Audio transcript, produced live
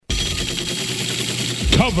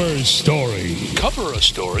Cover Story. Cover a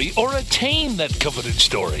story or attain that coveted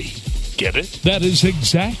story. Get it? That is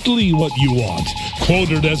exactly what you want.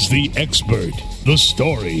 Quoted as the expert. The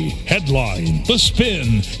story, headline, the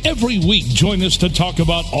spin. Every week, join us to talk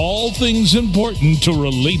about all things important to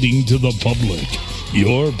relating to the public.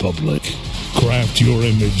 Your public. Craft your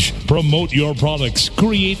image, promote your products,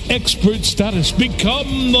 create expert status,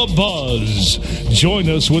 become the buzz. Join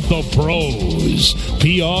us with the pros.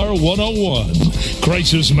 PR 101,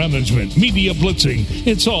 crisis management, media blitzing.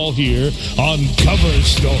 It's all here on Cover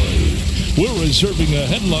Story. We're reserving a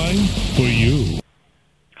headline for you.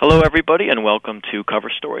 Hello, everybody, and welcome to Cover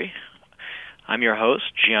Story. I'm your host,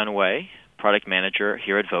 Jian Wei, product manager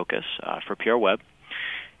here at Vocus for PR Web.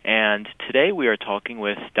 And today we are talking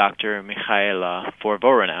with Dr. Michaela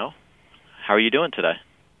Vorvoranow. How are you doing today?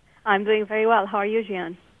 I'm doing very well. How are you,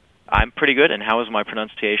 Jian? I'm pretty good. And how is my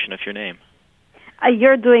pronunciation of your name?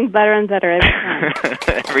 You're doing better and better every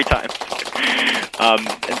time. Every time.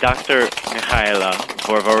 And Dr. Michaela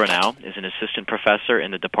Vorvoranow is an assistant professor in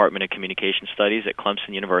the Department of Communication Studies at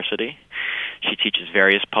Clemson University. She teaches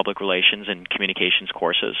various public relations and communications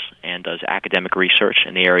courses and does academic research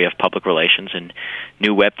in the area of public relations and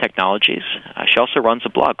new web technologies. She also runs a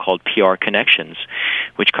blog called PR Connections,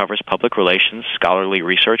 which covers public relations, scholarly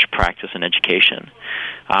research, practice, and education.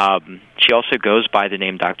 She also goes by the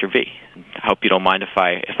name Dr. V. I hope you don't mind if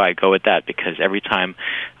I go with that, because every time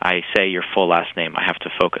I say your full last name, I have to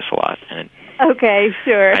focus a lot. And okay,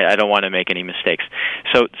 sure. I don't want to make any mistakes.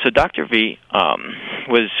 So Dr. V,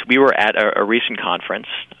 we were at a recent conference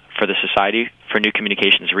for the Society for New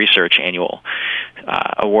Communications Research annual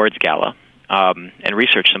awards gala and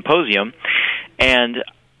research symposium, and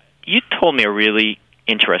you told me a really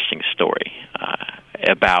interesting story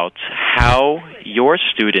about how your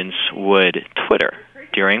students would Twitter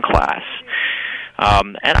during class.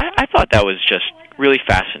 And I thought that was just really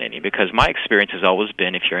fascinating, because my experience has always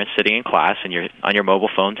been, if you're sitting in class and you're on your mobile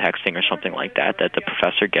phone texting or something like that, that the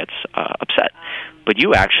professor gets upset. But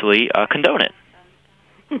you actually condone it.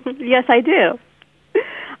 Yes, I do.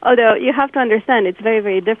 Although you have to understand, it's very,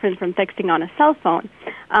 very different from texting on a cell phone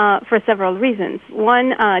for several reasons.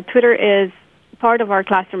 One, Twitter is part of our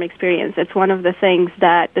classroom experience. It's one of the things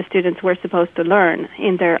that the students were supposed to learn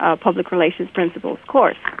in their public relations principles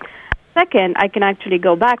course. Second, I can actually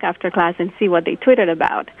go back after class and see what they tweeted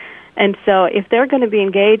about. And so if they're going to be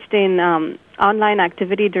engaged in online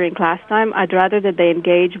activity during class time, I'd rather that they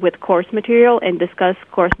engage with course material and discuss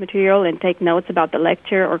course material and take notes about the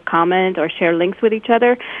lecture or comment or share links with each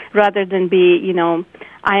other, rather than be,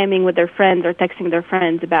 IMing with their friends or texting their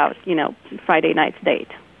friends about, Friday night's date.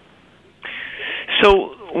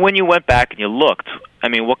 So when you went back and you looked,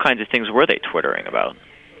 what kinds of things were they Twittering about?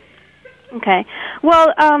 Okay.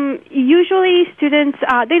 Well, usually students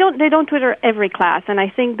they don't Twitter every class, and I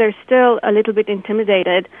think they're still a little bit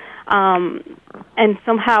intimidated and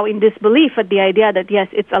somehow in disbelief at the idea that yes,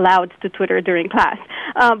 it's allowed to Twitter during class.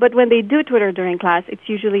 But when they do Twitter during class, it's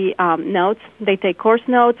usually notes. They take course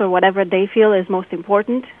notes or whatever they feel is most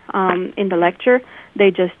important in the lecture.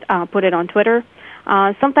 They just put it on Twitter.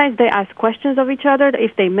 Sometimes they ask questions of each other.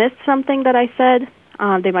 If they missed something that I said,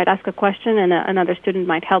 they might ask a question, and another student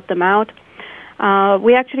might help them out.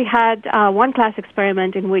 We actually had one class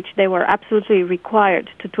experiment in which they were absolutely required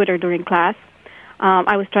to Twitter during class.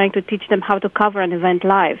 I was trying to teach them how to cover an event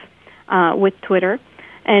live with Twitter,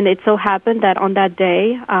 and it so happened that on that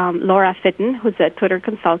day, Laura Fitton, who's a Twitter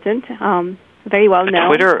consultant, very well known.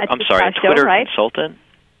 Twitter right? Consultant?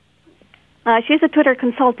 She's a Twitter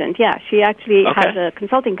consultant, yeah. She actually has a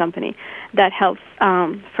consulting company that helps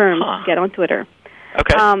firms get on Twitter.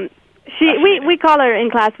 Okay. We call her in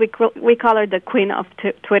class, we call her the queen of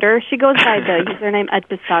Twitter. She goes by the username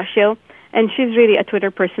 @pistachio, and she's really a Twitter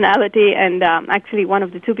personality, and actually one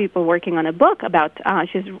of the two people working on a book about,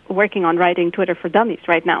 she's working on writing Twitter for Dummies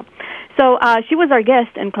right now. So she was our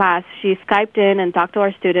guest in class. She Skyped in and talked to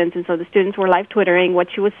our students, and so the students were live Twittering what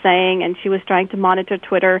she was saying, and she was trying to monitor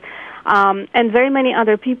Twitter. And very many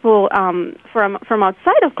other people from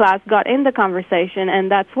outside of class got in the conversation, and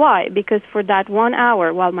that's why, because for that 1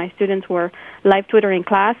 hour while my students were live Twittering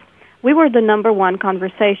class, we were the number one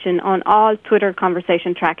conversation on all Twitter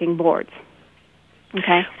conversation tracking boards,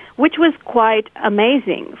 okay, which was quite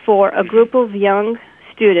amazing for a group of young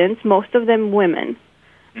students, most of them women,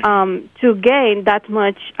 to gain that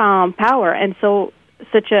much power and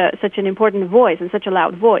such an important voice and such a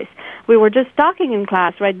loud voice. We were just talking in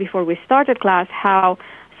class right before we started class how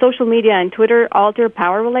social media and Twitter alter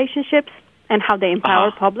power relationships and how they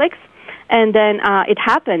empower publics. And then it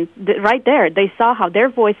happened right there. They saw how their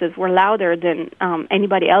voices were louder than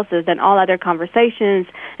anybody else's, than all other conversations.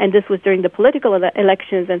 And this was during the political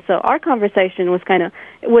elections. And so our conversation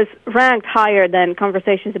was ranked higher than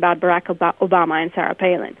conversations about Barack Obama and Sarah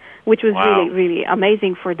Palin, which was really, really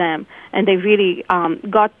amazing for them. And they really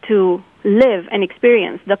got to live and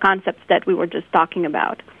experience the concepts that we were just talking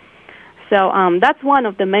about. So that's one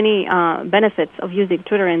of the many benefits of using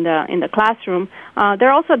Twitter in the classroom. There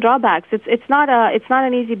are also drawbacks. It's not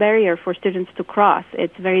an easy barrier for students to cross.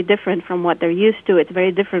 It's very different from what they're used to. It's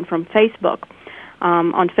very different from Facebook.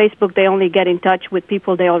 On Facebook, they only get in touch with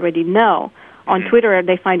people they already know. On Twitter,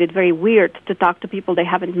 they find it very weird to talk to people they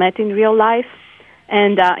haven't met in real life.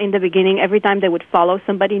 And in the beginning, every time they would follow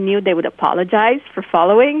somebody new, they would apologize for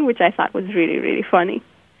following, which I thought was really, really funny.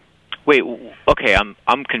 Wait, okay,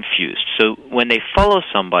 I'm confused. So when they follow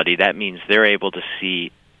somebody, that means they're able to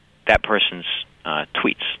see that person's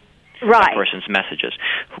tweets, right? That person's messages.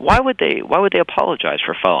 Why would they apologize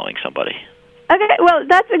for following somebody? Okay, well,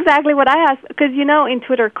 that's exactly what I asked, because, in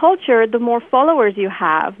Twitter culture, the more followers you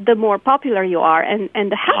have, the more popular you are, and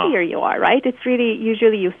the happier you are, right? It's really,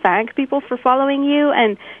 usually you thank people for following you,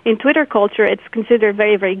 and in Twitter culture, it's considered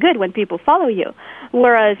very, very good when people follow you.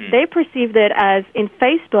 Whereas they perceived it as, in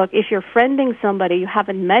Facebook, if you're friending somebody you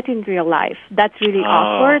haven't met in real life, that's really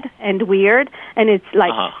awkward and weird, and it's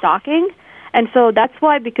like stalking. And so that's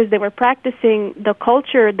why, because they were practicing the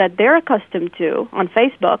culture that they're accustomed to on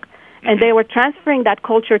Facebook, and they were transferring that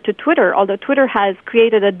culture to Twitter, although Twitter has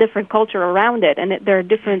created a different culture around it, and there are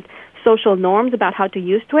different social norms about how to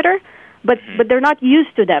use Twitter, but they're not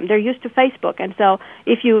used to them. They're used to Facebook. And so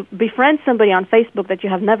if you befriend somebody on Facebook that you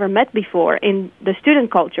have never met before in the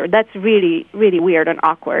student culture, that's really, really weird and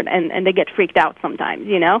awkward, and they get freaked out sometimes,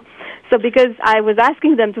 So because I was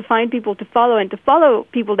asking them to find people to follow and to follow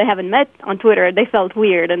people they haven't met on Twitter, they felt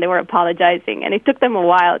weird and they were apologizing. And it took them a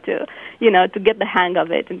while to get the hang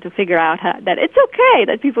of it and to figure out that it's okay,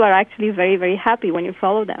 that people are actually very, very happy when you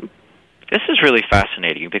follow them. This is really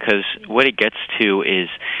fascinating because what it gets to is,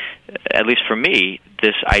 at least for me,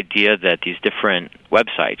 this idea that these different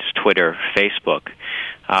websites, Twitter, Facebook,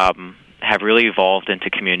 have really evolved into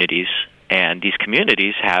communities, and these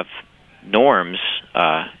communities have norms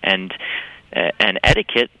and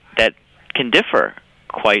etiquette that can differ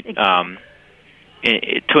quite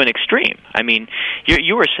to an extreme. I mean,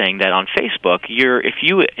 you were saying that on Facebook, if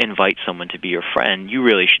you invite someone to be your friend, you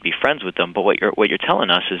really should be friends with them. But what you're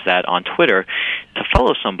telling us is that on Twitter, to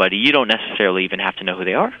follow somebody, you don't necessarily even have to know who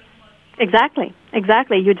they are. Exactly.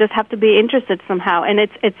 You just have to be interested somehow, and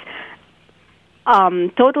it's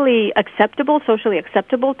totally acceptable, socially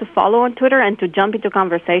acceptable to follow on Twitter and to jump into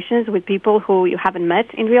conversations with people who you haven't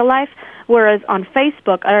met in real life, whereas on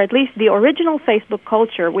Facebook, or at least the original Facebook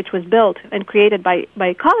culture, which was built and created by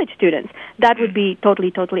college students, that would be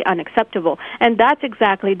totally, totally unacceptable. And that's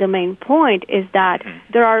exactly the main point, is that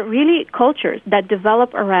there are really cultures that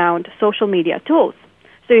develop around social media tools.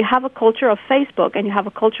 So you have a culture of Facebook and you have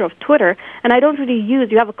a culture of Twitter, and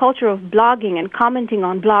you have a culture of blogging and commenting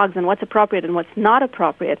on blogs and what's appropriate and what's not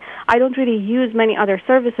appropriate. I don't really use many other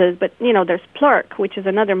services, but, there's Plurk, which is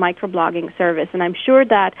another microblogging service, and I'm sure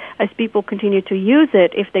that as people continue to use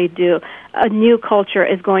it, if they do, a new culture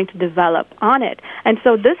is going to develop on it. And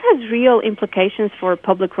so this has real implications for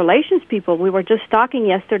public relations people. We were just talking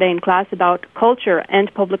yesterday in class about culture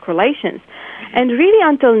and public relations. And really,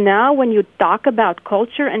 until now, when you talk about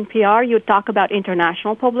culture and PR, you talk about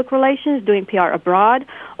international public relations, doing PR abroad,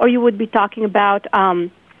 or you would be talking about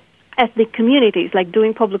ethnic communities, like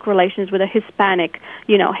doing public relations with a Hispanic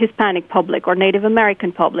public or Native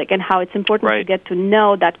American public, and how it's important to get to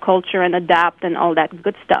know that culture and adapt and all that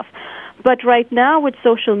good stuff. But right now, with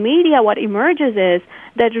social media, what emerges is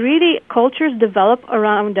that really cultures develop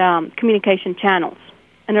around communication channels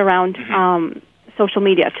and around social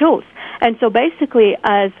media tools. And so basically,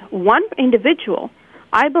 as one individual,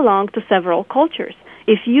 I belong to several cultures.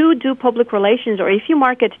 If you do public relations or if you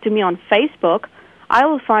market to me on Facebook, I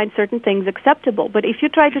will find certain things acceptable. But if you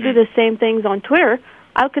try to do the same things on Twitter,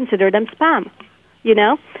 I'll consider them spam.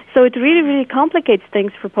 So it really, really complicates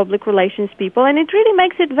things for public relations people, and it really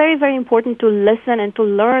makes it very, very important to listen and to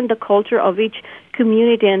learn the culture of each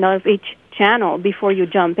community and of each channel before you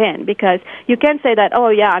jump in, because you can't say that,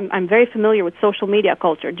 I'm very familiar with social media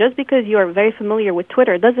culture. Just because you are very familiar with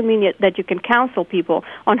Twitter doesn't mean that you can counsel people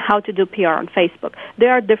on how to do PR on Facebook.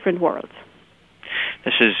 There are different worlds.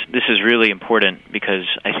 This is really important, because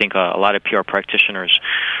I think a lot of PR practitioners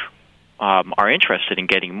are interested in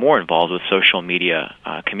getting more involved with social media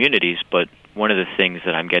communities, but one of the things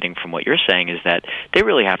that I'm getting from what you're saying is that they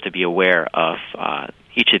really have to be aware of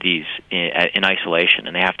each of these in isolation,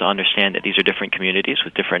 and they have to understand that these are different communities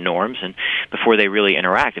with different norms, and before they really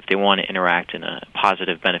interact, if they want to interact in a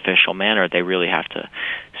positive, beneficial manner, they really have to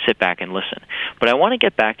sit back and listen. But I want to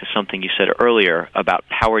get back to something you said earlier about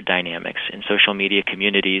power dynamics in social media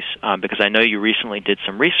communities, because I know you recently did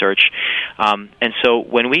some research, and so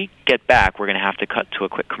when we get back, we're going to have to cut to a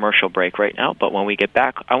quick commercial break right now, but when we get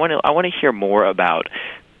back, I want to hear more about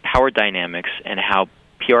power dynamics and how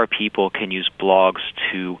PR people can use blogs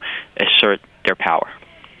to assert their power.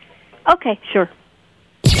 Okay, sure.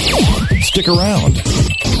 Stick around.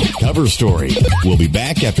 Cover Story. We'll be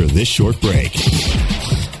back after this short break.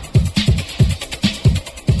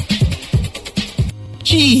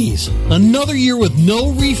 Geez, another year with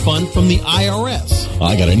no refund from the IRS.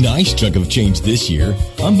 I got a nice chunk of change this year.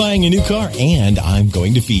 I'm buying a new car, and I'm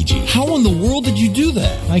going to Fiji. How in the world did you do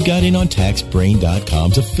that? I got in on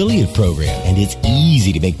TaxBrain.com's affiliate program, and it's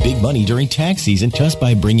easy to make big money during tax season just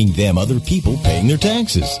by bringing them other people paying their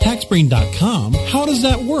taxes. TaxBrain.com? How does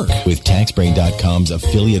that work? With TaxBrain.com's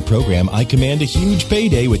affiliate program, I command a huge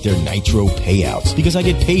payday with their Nitro payouts because I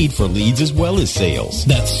get paid for leads as well as sales.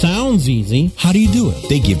 That sounds easy. How do you do it?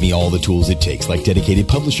 They give me all the tools it takes, like dedicated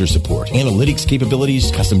publisher support, analytics capabilities,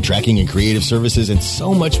 custom tracking and creative services, and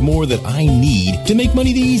so much more that I need to make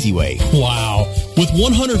money the easy way. Wow. With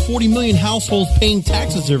 140 million households paying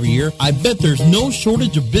taxes every year, I bet there's no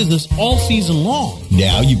shortage of business all season long.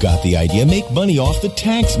 Now you got the idea. Make money off the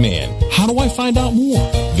tax man. How do I find out more?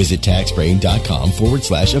 Visit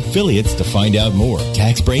TaxBrain.com/affiliates to find out more.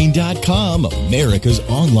 TaxBrain.com, America's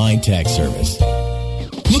online tax service.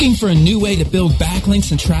 Looking for a new way to build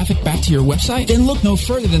backlinks and traffic back to your website? Then look no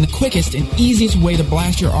further than the quickest and easiest way to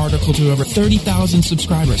blast your article to over 30,000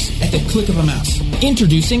 subscribers at the click of a mouse.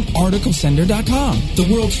 Introducing ArticleSender.com, the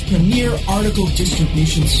world's premier article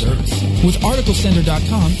distribution service. With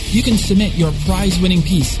ArticleSender.com, you can submit your prize-winning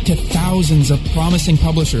piece to thousands of promising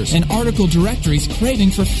publishers and article directories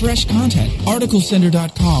craving for fresh content.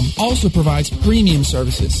 ArticleSender.com also provides premium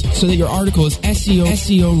services so that your article is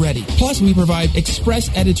SEO ready. Plus, we provide express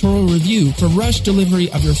editorial review for rush delivery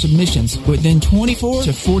of your submissions within 24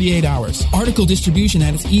 to 48 hours. Article distribution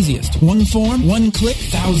at its easiest. One form, one click,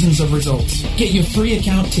 thousands of results. Get your free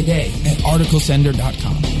account today at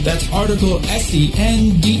ArticleSender.com. That's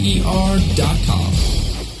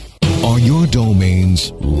ArticleSender.com. Are your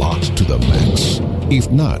domains locked to the max? If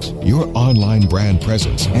not, your online brand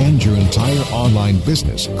presence and your entire online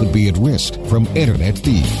business could be at risk from internet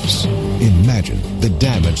thieves. Imagine the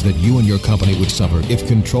damage that you and your company would suffer if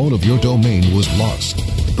control of your domain was lost.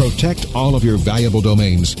 Protect all of your valuable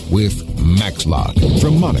domains with MaxLock.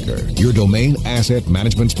 From Moniker, your domain asset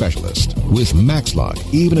management specialist. With MaxLock,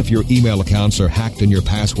 even if your email accounts are hacked and your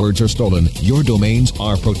passwords are stolen, your domains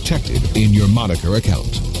are protected in your Moniker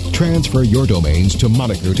account. Transfer your domains to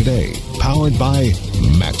Moniker today. Powered by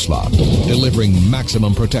MaxLock, delivering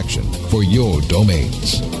maximum protection for your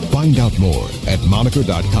domains. Find out more at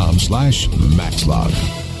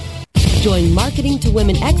Moniker.com/MaxLock. Join Marketing to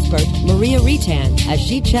Women expert Maria Retan as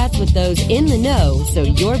she chats with those in the know so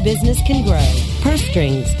your business can grow. Purse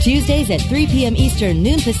Strings, Tuesdays at 3 p.m. Eastern,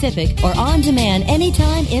 noon Pacific, or on demand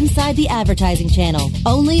anytime inside the advertising channel.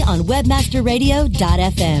 Only on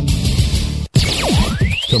WebmasterRadio.fm.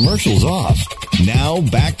 Commercials off. Now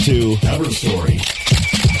back to Cover Story.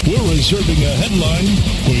 We're reserving a headline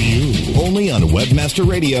for you. Only on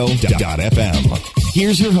WebmasterRadio.fm.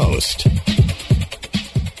 Here's your host.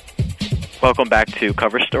 Welcome back to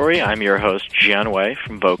Cover Story. I'm your host, Jian Wei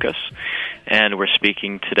from Vocus, and we're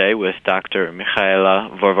speaking today with Dr. Michaela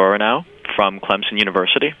Voronov from Clemson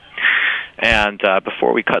University. And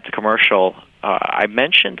before we cut to commercial, I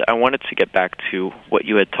mentioned I wanted to get back to what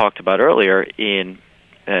you had talked about earlier in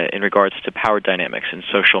regards to power dynamics in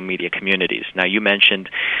social media communities. Now, you mentioned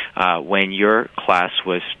when your class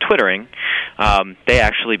was Twittering, they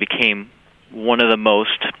actually became one of the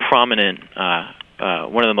most prominent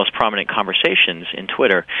conversations in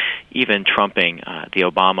Twitter, even trumping the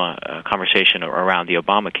Obama conversation around the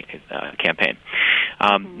Obama campaign.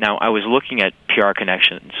 Now, I was looking at PR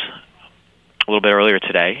Connections a little bit earlier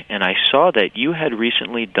today, and I saw that you had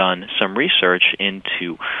recently done some research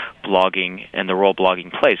into blogging and the role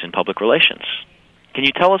blogging plays in public relations. Can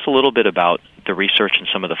you tell us a little bit about the research and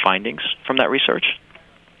some of the findings from that research?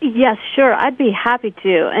 Yes, sure. I'd be happy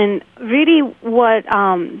to. And really what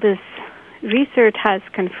this research has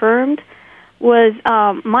confirmed was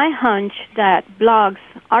my hunch that blogs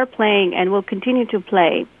are playing and will continue to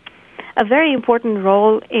play a very important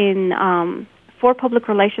role in for public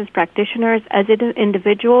relations practitioners as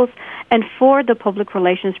individuals and for the public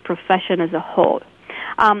relations profession as a whole.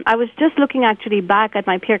 I was just looking actually back at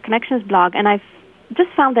my PR Connections blog, and I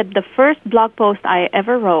just found that the first blog post I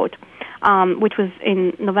ever wrote, which was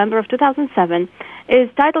in November of 2007, is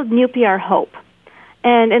titled "New PR Hope."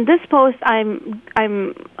 And in this post,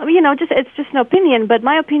 it's just an opinion, but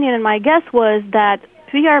my opinion and my guess was that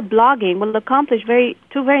PR blogging will accomplish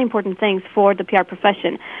two very important things for the PR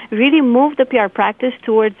profession. Really move the PR practice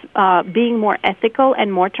towards being more ethical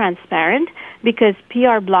and more transparent, because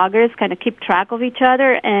PR bloggers kind of keep track of each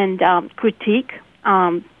other and critique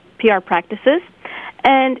PR practices.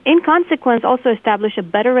 And in consequence, also establish a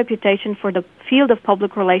better reputation for the field of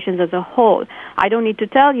public relations as a whole. I don't need to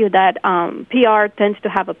tell you that PR tends to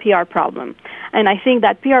have a PR problem. And I think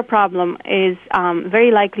that PR problem is very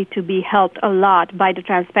likely to be helped a lot by the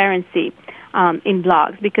transparency in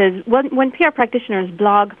blogs. Because when PR practitioners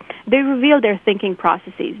blog, they reveal their thinking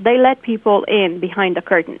processes. They let people in behind the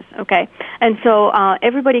curtains, okay? And so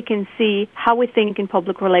everybody can see how we think in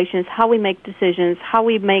public relations, how we make decisions, how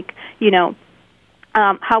we make,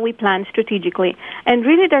 how we plan strategically. And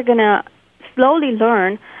really they're going to slowly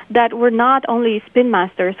learn that we're not only spin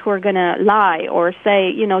masters who are going to lie or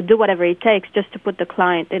say, do whatever it takes just to put the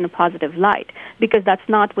client in a positive light, because that's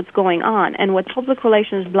not what's going on. And what public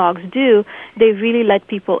relations blogs do, they really let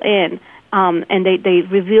people in, and they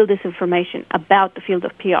reveal this information about the field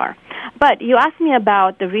of PR. But you asked me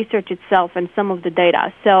about the research itself and some of the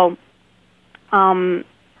data. So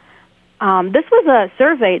this was a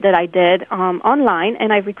survey that I did online,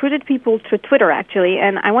 and I recruited people through Twitter, actually,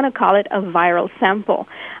 and I want to call it a viral sample.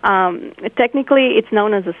 Technically, it's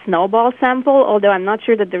known as a snowball sample, although I'm not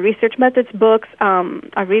sure that the research methods books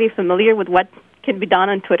are really familiar with what can be done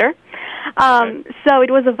on Twitter. So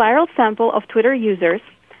it was a viral sample of Twitter users.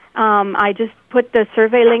 I just put the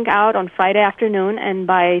survey link out on Friday afternoon, and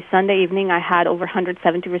by Sunday evening, I had over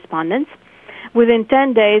 170 respondents. Within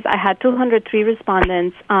 10 days, I had 203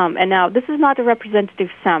 respondents, and now this is not a representative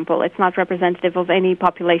sample. It's not representative of any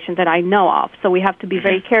population that I know of, so we have to be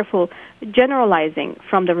very careful generalizing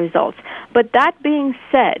from the results. But that being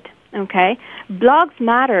said, okay, blogs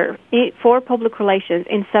matter for public relations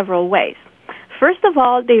in several ways. First of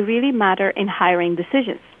all, they really matter in hiring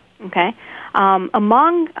decisions, okay?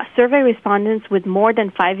 Among survey respondents with more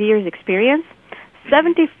than 5 years' experience,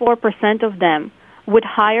 74% of them would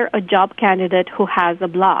hire a job candidate who has a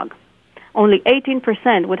blog. Only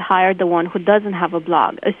 18% would hire the one who doesn't have a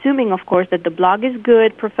blog, assuming, of course, that the blog is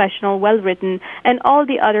good, professional, well-written, and all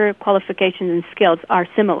the other qualifications and skills are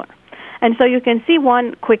similar. And so you can see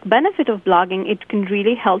one quick benefit of blogging: it can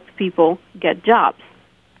really help people get jobs.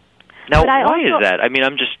 Now, why is that? I mean,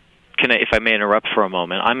 if I may interrupt for a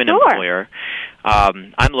moment, I'm an employer.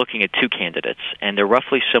 I'm looking at two candidates, and they're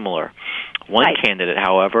roughly similar. One candidate,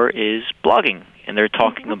 however, is blogging, and they're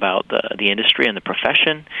talking about the industry and the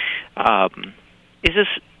profession. Is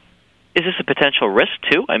this a potential risk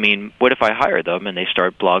too? I mean, what if I hire them and they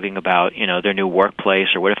start blogging about their new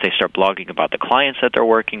workplace, or what if they start blogging about the clients that they're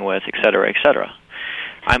working with, et cetera, et cetera?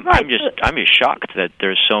 I'm just shocked that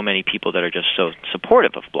there's so many people that are just so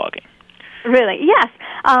supportive of blogging. Really? Yes.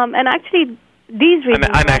 And actually, these reasons.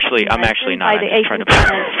 I'm actually not. I'm just trying to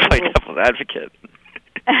play devil's advocate.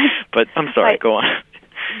 But I'm sorry. Go on.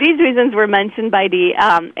 These reasons were mentioned by the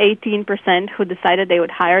 18% who decided they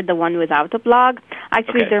would hire the one without a blog.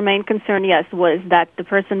 Actually, their main concern, was that the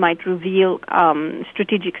person might reveal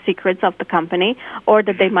strategic secrets of the company, or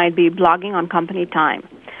that they might be blogging on company time.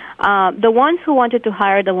 The ones who wanted to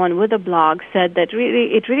hire the one with a blog said that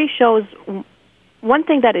it really shows. One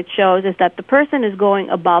thing that it shows is that the person is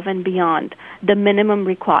going above and beyond the minimum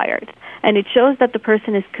required. And it shows that the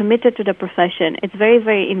person is committed to the profession. It's very,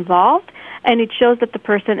 very involved, and it shows that the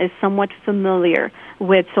person is somewhat familiar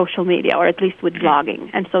with social media, or at least with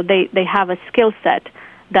blogging. And so they have a skill set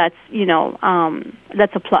that's,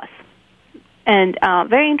 that's a plus. And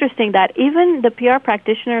very interesting that even the PR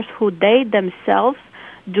practitioners who they themselves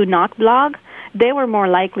do not blog, they were more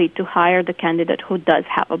likely to hire the candidate who does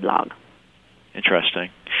have a blog. Interesting.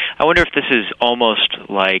 I wonder if this is almost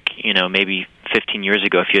like, maybe 15 years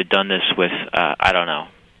ago, if you had done this with,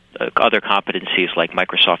 other competencies like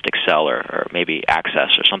Microsoft Excel or maybe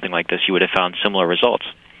Access or something like this, you would have found similar results.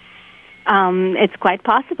 It's quite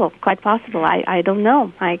possible. I don't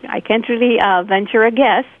know. I can't really venture a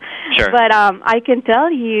guess. Sure. But I can tell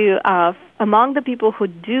you, among the people who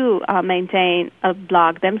do maintain a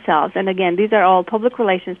blog themselves, and again, these are all public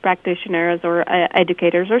relations practitioners or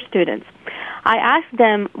educators or students, I asked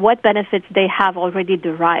them what benefits they have already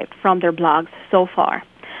derived from their blogs so far.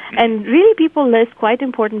 And really, people list quite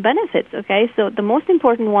important benefits, okay? So the most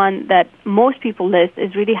important one that most people list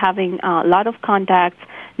is really having a lot of contacts,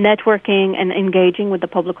 networking, and engaging with the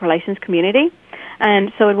public relations community.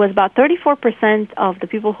 And so it was about 34% of the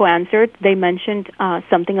people who answered, they mentioned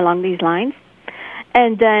something along these lines.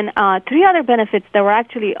 And then three other benefits that were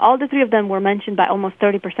actually, all the three of them were mentioned by almost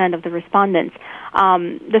 30% of the respondents.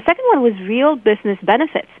 The second one was real business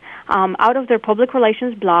benefits. Out of their public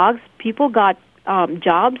relations blogs, people got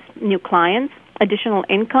jobs, new clients, additional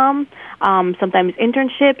income, sometimes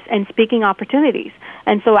internships, and speaking opportunities.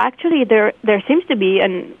 And so actually there seems to be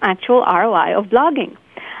an actual ROI of blogging.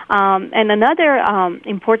 And another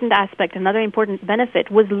important aspect, another important benefit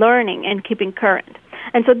was learning and keeping current.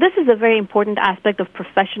 And so this is a very important aspect of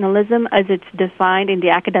professionalism as it's defined in the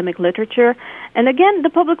academic literature. And again, the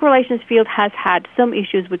public relations field has had some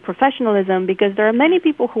issues with professionalism because there are many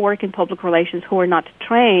people who work in public relations who are not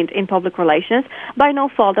trained in public relations by no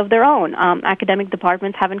fault of their own. Academic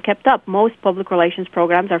departments haven't kept up. Most public relations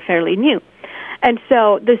programs are fairly new. And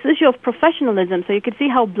so this issue of professionalism, so you can see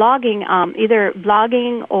how blogging, either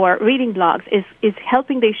blogging or reading blogs, is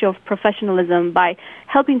helping the issue of professionalism by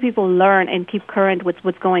helping people learn and keep current with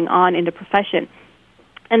what's going on in the profession.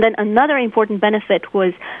 And then another important benefit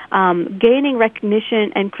was gaining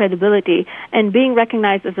recognition and credibility and being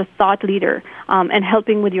recognized as a thought leader and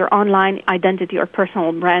helping with your online identity or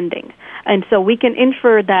personal branding. And so we can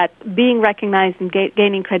infer that being recognized and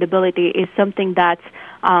gaining credibility is something that's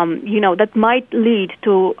that might lead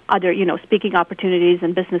to other, speaking opportunities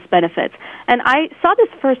and business benefits. And I saw this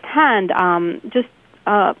firsthand just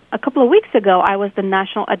a couple of weeks ago. I was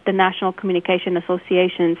at the National Communication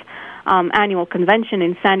Association's annual convention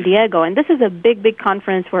in San Diego, and this is a big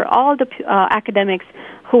conference where all the academics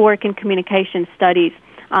who work in communication studies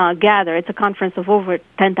gather. It's a conference of over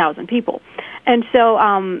 10,000 people. And so,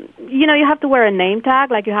 you have to wear a name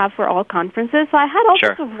tag like you have for all conferences. So I had all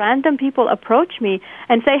sorts of random people approach me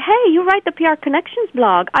and say, hey, you write the PR Connections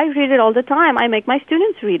blog. I read it all the time. I make my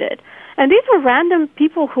students read it. And these were random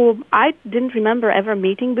people who I didn't remember ever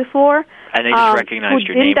meeting before. And they just recognized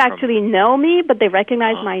your name. Who didn't actually know me, but they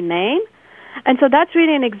recognized my name. And so that's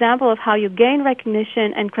really an example of how you gain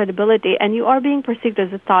recognition and credibility, and you are being perceived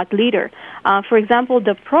as a thought leader. For example,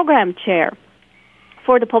 the program chair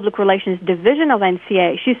for the Public Relations Division of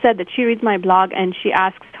NCA, she said that she reads my blog and she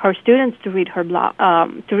asks her students to read her blog,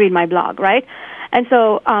 to read my blog, right? And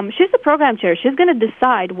so she's the program chair. She's going to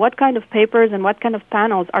decide what kind of papers and what kind of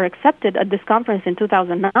panels are accepted at this conference in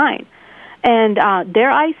 2009. And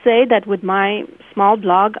dare I say that with my small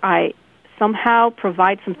blog, I somehow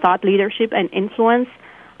provide some thought leadership and influence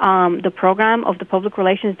the program of the Public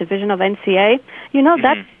Relations Division of NCA.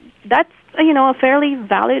 That's a fairly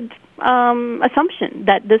valid assumption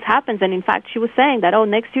that this happens. And in fact, she was saying that,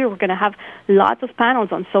 next year we're going to have lots of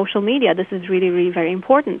panels on social media. This is really, really very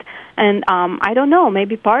important. And I don't know,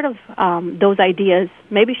 maybe part of those ideas,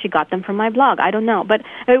 maybe she got them from my blog. I don't know. But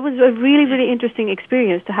it was a really, really interesting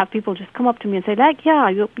experience to have people just come up to me and say,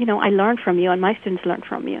 I learned from you and my students learned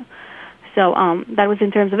from you. So that was in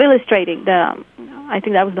terms of illustrating I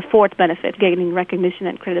think that was the fourth benefit, gaining recognition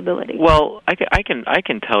and credibility. Well, I can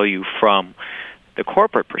tell you from the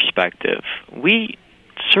corporate perspective, we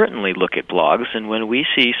certainly look at blogs, and when we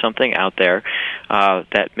see something out there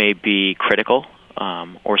that may be critical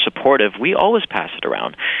or supportive, we always pass it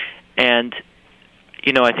around. And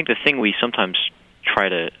I think the thing we sometimes try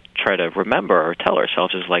to remember or tell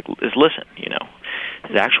ourselves is listen.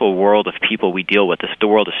 The actual world of people we deal with, the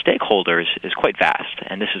world of stakeholders, is quite vast,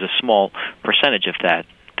 and this is a small percentage of that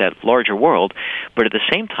larger world. But at the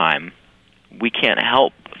same time, we can't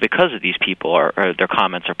help, because of these people, or their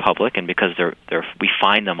comments are public, and because we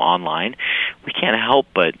find them online, we can't help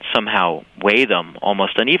but somehow weigh them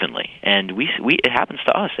almost unevenly, and it happens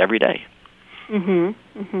to us every day.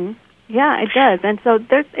 Yeah, it does, and so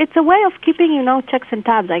it's a way of keeping checks and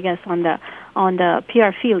tabs, I guess, on the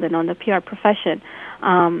PR field and on the PR profession,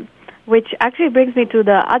 which actually brings me to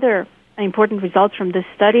the other important results from this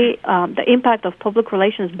study: the impact of public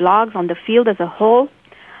relations blogs on the field as a whole.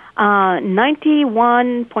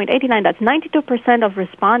 91.89, that's 92% of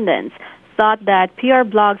respondents thought that PR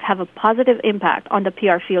blogs have a positive impact on the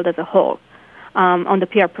PR field as a whole, on the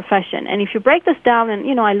PR profession. And if you break this down,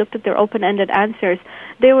 and, I looked at their open-ended answers,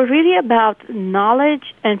 they were really about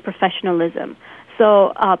knowledge and professionalism.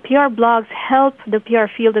 So PR blogs help the PR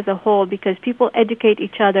field as a whole because people educate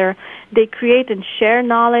each other. They create and share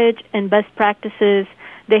knowledge and best practices.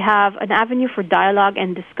 They have an avenue for dialogue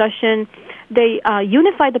and discussion. They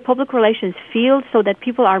unify the public relations field so that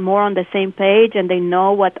people are more on the same page and they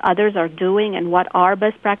know what others are doing and what are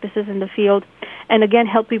best practices in the field. And again,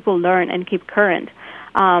 help people learn and keep current.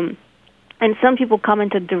 And some people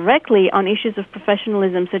commented directly on issues of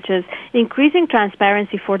professionalism, such as increasing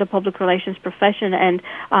transparency for the public relations profession and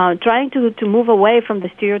trying to move away from the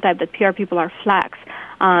stereotype that PR people are flacks,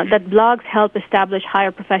 that blogs help establish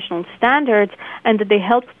higher professional standards, and that they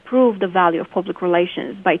help prove the value of public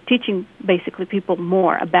relations by teaching basically people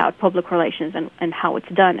more about public relations and how it's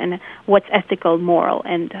done and what's ethical, moral,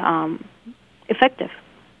 and effective.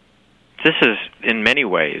 This is, in many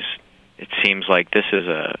ways, it seems like this is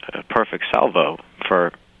a perfect salvo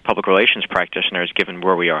for public relations practitioners given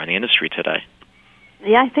where we are in the industry today.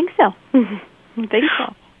 Yeah, I think so. I think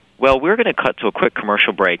so. Well, we're going to cut to a quick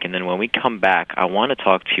commercial break, and then when we come back, I want to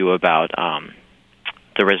talk to you about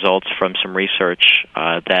the results from some research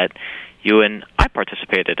that you and I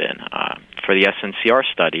participated in for the SNCR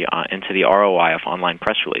study into the ROI of online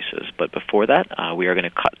press releases. But before that, we are going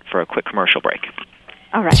to cut for a quick commercial break.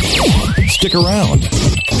 All right. Stick around.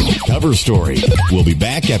 Cover Story. We'll be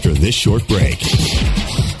back after this short break.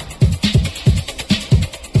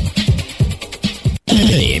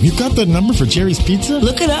 Hey, have you got the number for Jerry's Pizza?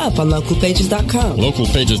 Look it up on localpages.com.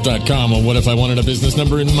 Localpages.com, or what if I wanted a business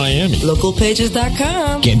number in Miami?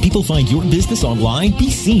 Localpages.com. Can people find your business online? Be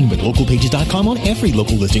seen with localpages.com on every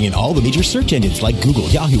local listing in all the major search engines like Google,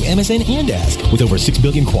 Yahoo, MSN, and Ask. With over 6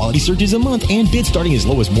 billion quality searches a month and bids starting as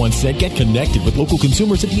low as 1 cent, get connected with local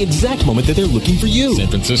consumers at the exact moment that they're looking for you. San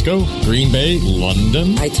Francisco, Green Bay,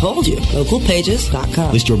 London. I told you.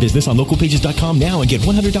 Localpages.com. List your business on localpages.com now and get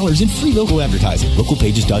 $100 in free local advertising.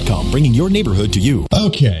 Localpages.com, bringing your neighborhood to you.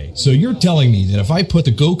 Okay, so you're telling me that if I put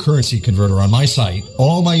the Go Currency converter on my site,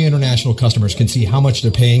 all my international customers can see how much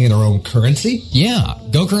they're paying in their own currency? Yeah,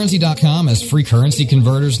 GoCurrency.com has free currency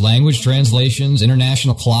converters, language translations,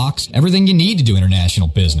 international clocks, everything you need to do international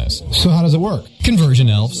business. So how does it work? Conversion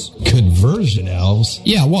elves. Conversion elves?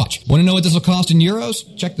 Yeah, watch. Want to know what this will cost in euros?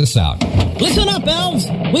 Check this out. Listen up, elves.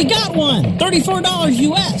 We got one. $34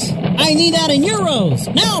 US. I need that in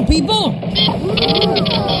euros. Now, people.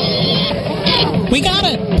 We got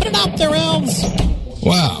it. Put it up there, elves.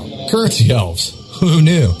 Wow. Currency elves. Who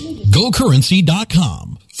knew?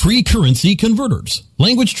 GoCurrency.com. Free currency converters,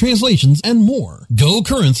 language translations, and more.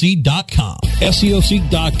 GoCurrency.com.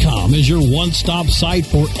 SEOseek.com is your one-stop site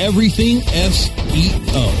for everything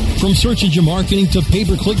SEO. From search engine marketing to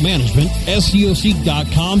pay-per-click management,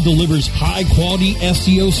 SEOseek.com delivers high-quality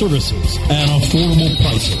SEO services at affordable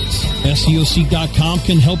prices. SEOseek.com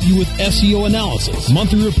can help you with SEO analysis,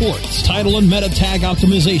 monthly reports, title and meta tag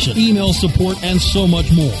optimization, email support, and so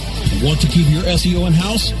much more. Want to keep your SEO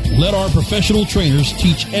in-house? Let our professional trainers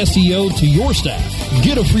teach SEO to your staff.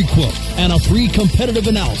 Get a free quote and a free competitive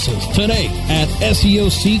analysis today at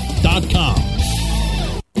SEOseek.com.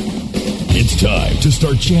 It's time to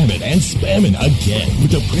start jamming and spamming again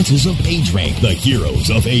with the princes of PageRank, the heroes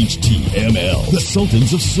of HTML, the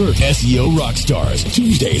sultans of search, SEO rock stars.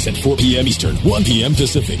 Tuesdays at 4 p.m. Eastern, 1 p.m.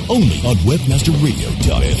 Pacific, only on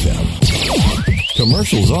WebmasterRadio.fm.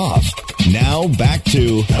 Commercials off. Now back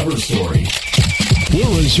to Cover Story.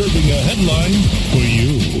 We're reserving a headline for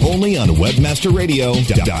you. Only on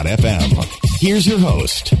WebmasterRadio.fm. Here's your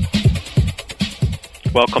host.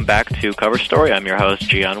 Welcome back to Cover Story. I'm your host,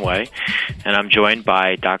 Jian Wei, and I'm joined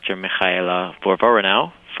by Dr. Michaela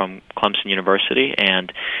Vorvoranow from Clemson University.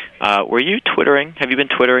 And were you Twittering? Have you been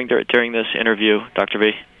Twittering during this interview, Dr.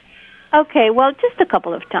 V? Okay, well, just a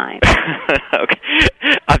couple of times. Okay,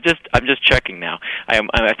 I'm just checking now. I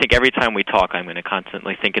think every time we talk, I'm going to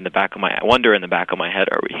constantly think in the back of my head,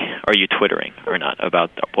 are you Twittering or not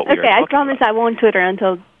about what we are talking about? Okay, I promise I won't Twitter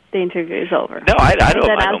until the interview is over. No, I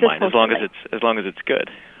don't mind as long as it's good.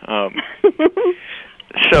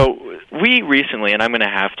 So we recently, and I'm going to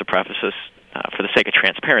have to preface this for the sake of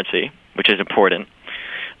transparency, which is important,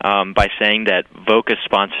 by saying that Vocus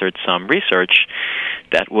sponsored some research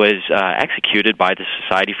that was executed by the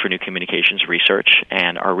Society for New Communications Research,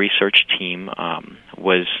 and our research team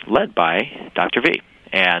was led by Dr. V.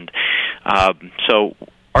 And so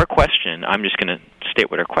our question, I'm just going to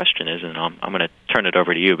state what our question is, and I'm going to turn it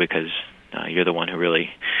over to you because you're the one who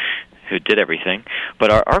did everything.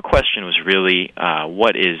 But our question was really,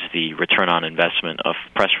 what is the return on investment of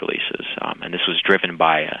press releases? And this was driven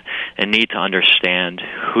by a need to understand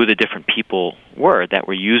who the different people were that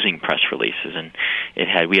were using press releases. And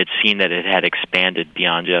we had seen that it had expanded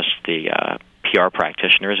beyond just the PR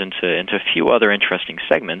practitioners into a few other interesting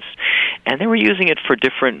segments. And they were using it for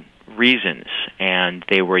different reasons, and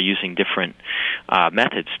they were using different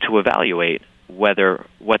methods to evaluate whether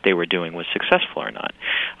what they were doing was successful or not.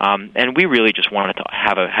 And we really just wanted to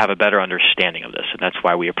have a better understanding of this, and that's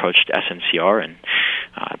why we approached SNCR, and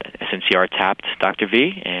SNCR tapped Dr.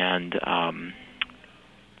 V. And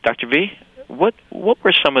Dr. V, what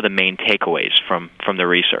were some of the main takeaways from the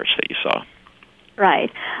research that you saw?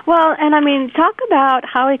 Right. Well, and I mean, talk about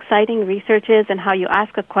how exciting research is and how you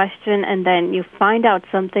ask a question and then you find out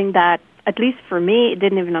something that, at least for me, it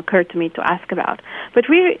didn't even occur to me to ask about. But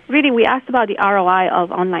we asked about the ROI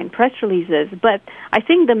of online press releases, but I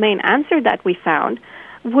think the main answer that we found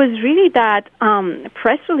was really that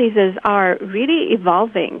press releases are really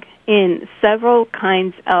evolving in several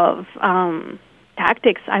kinds of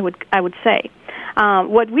tactics, I would say.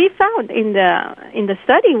 What we found in the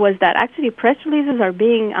study was that actually press releases are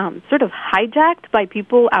being sort of hijacked by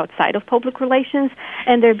people outside of public relations,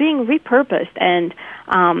 and they're being repurposed and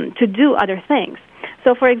to do other things.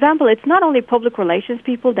 So, for example, it's not only public relations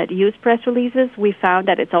people that use press releases. We found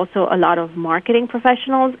that it's also a lot of marketing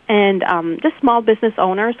professionals and just small business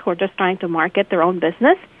owners who are just trying to market their own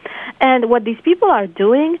business. And what these people are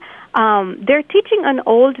doing, they're teaching an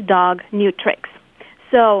old dog new tricks.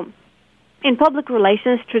 So, in public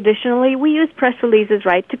relations, traditionally, we use press releases,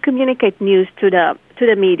 right, to communicate news to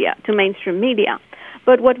the media, to mainstream media.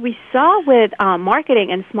 But what we saw with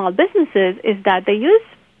marketing and small businesses is that they use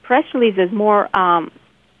press releases more, and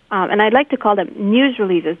I'd like to call them news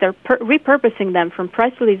releases. They're repurposing them from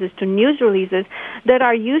press releases to news releases that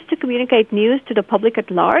are used to communicate news to the public at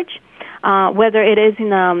large, whether it is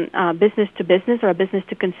in a business-to-business or a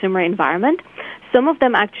business-to-consumer environment. Some of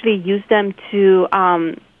them actually use them to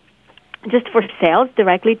just for sales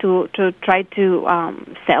directly to try to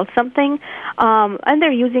sell something, and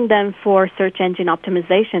they're using them for search engine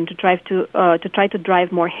optimization to try to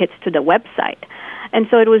drive more hits to the website. And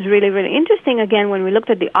so it was really, really interesting, again, when we looked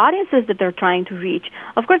at the audiences that they're trying to reach.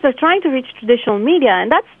 Of course, they're trying to reach traditional media, and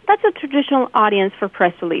that's a traditional audience for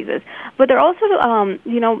press releases. But they're also,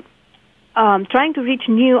 trying to reach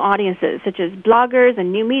new audiences, such as bloggers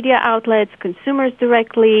and new media outlets, consumers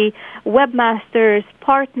directly, webmasters,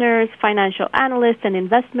 partners, financial analysts, and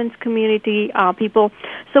investments community people.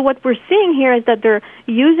 So what we're seeing here is that they're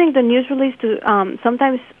using the news release to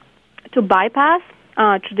sometimes to bypass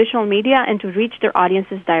traditional media and to reach their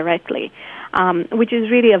audiences directly, which is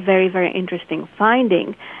really a very, very interesting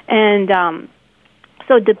finding. And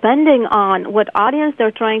so depending on what audience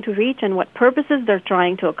they're trying to reach and what purposes they're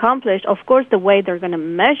trying to accomplish, of course, the way they're going to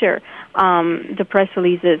measure the press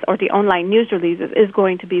releases or the online news releases is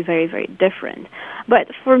going to be very, very different. But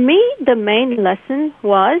for me, the main lesson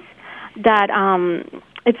was that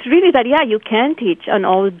it's really that, you can teach an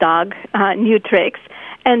old dog new tricks,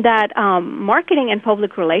 and that marketing and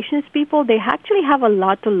public relations people, they actually have a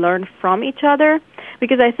lot to learn from each other,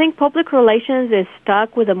 because I think public relations is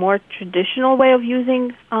stuck with a more traditional way of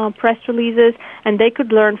using press releases, and they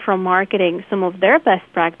could learn from marketing some of their best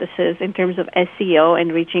practices in terms of SEO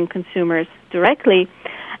and reaching consumers directly.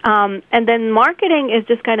 And then marketing is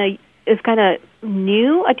just kind of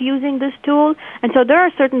new at using this tool, and so there are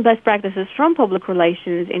certain best practices from public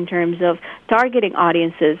relations in terms of targeting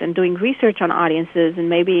audiences and doing research on audiences, and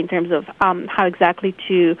maybe in terms of how exactly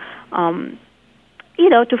to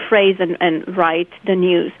to phrase and write the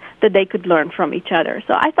news that they could learn from each other.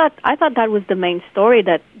 So I thought that was the main story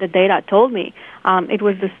that the data told me. It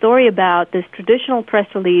was the story about this traditional press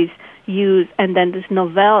release use and then this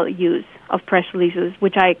novel use of press releases,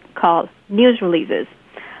 which I call news releases,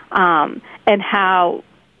 and how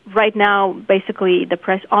right now basically the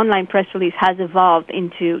online press release has evolved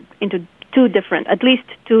into at least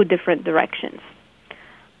two different directions.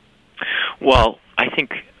 Well, I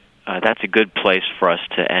think that's a good place for us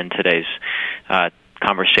to end today's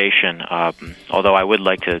conversation. Although I would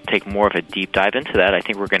like to take more of a deep dive into that, I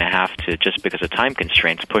think we're going to have to, just because of time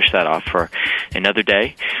constraints, push that off for another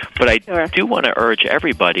day. But I do want to urge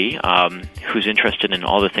everybody who's interested in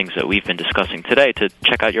all the things that we've been discussing today to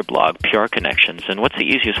check out your blog, PR Connections. And what's the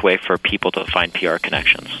easiest way for people to find PR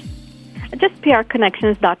Connections? Just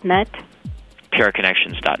prconnections.net.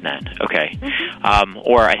 prconnections.net. Okay. Mm-hmm.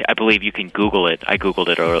 Or I believe you can Google it. I Googled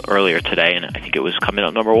it earlier today, and I think it was coming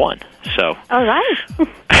up number 1. So. All right.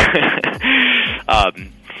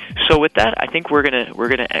 So with that, I think we're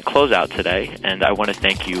gonna close out today, and I want to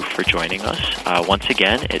thank you for joining us once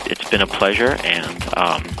again. It's been a pleasure, and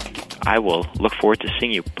I will look forward to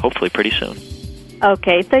seeing you hopefully pretty soon.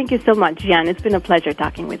 Okay. Thank you so much, Jan. It's been a pleasure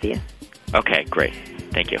talking with you. Okay. Great.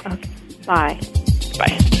 Thank you. Okay. Bye.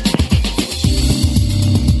 Bye.